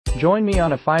Join me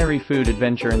on a fiery food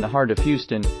adventure in the heart of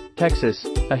Houston, Texas,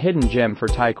 a hidden gem for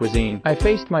Thai cuisine. I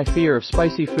faced my fear of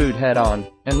spicy food head-on,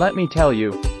 and let me tell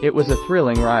you, it was a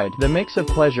thrilling ride. The mix of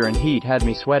pleasure and heat had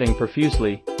me sweating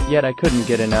profusely, yet I couldn't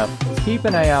get enough. Keep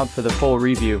an eye out for the full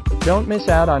review. Don't miss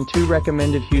out on 2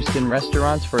 recommended Houston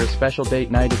restaurants for a special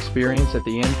date night experience at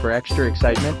the end for extra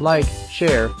excitement. Like,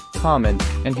 share, comment,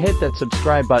 and hit that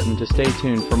subscribe button to stay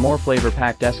tuned for more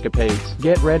flavor-packed escapades.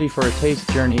 Get ready for a taste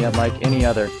journey unlike any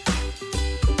other.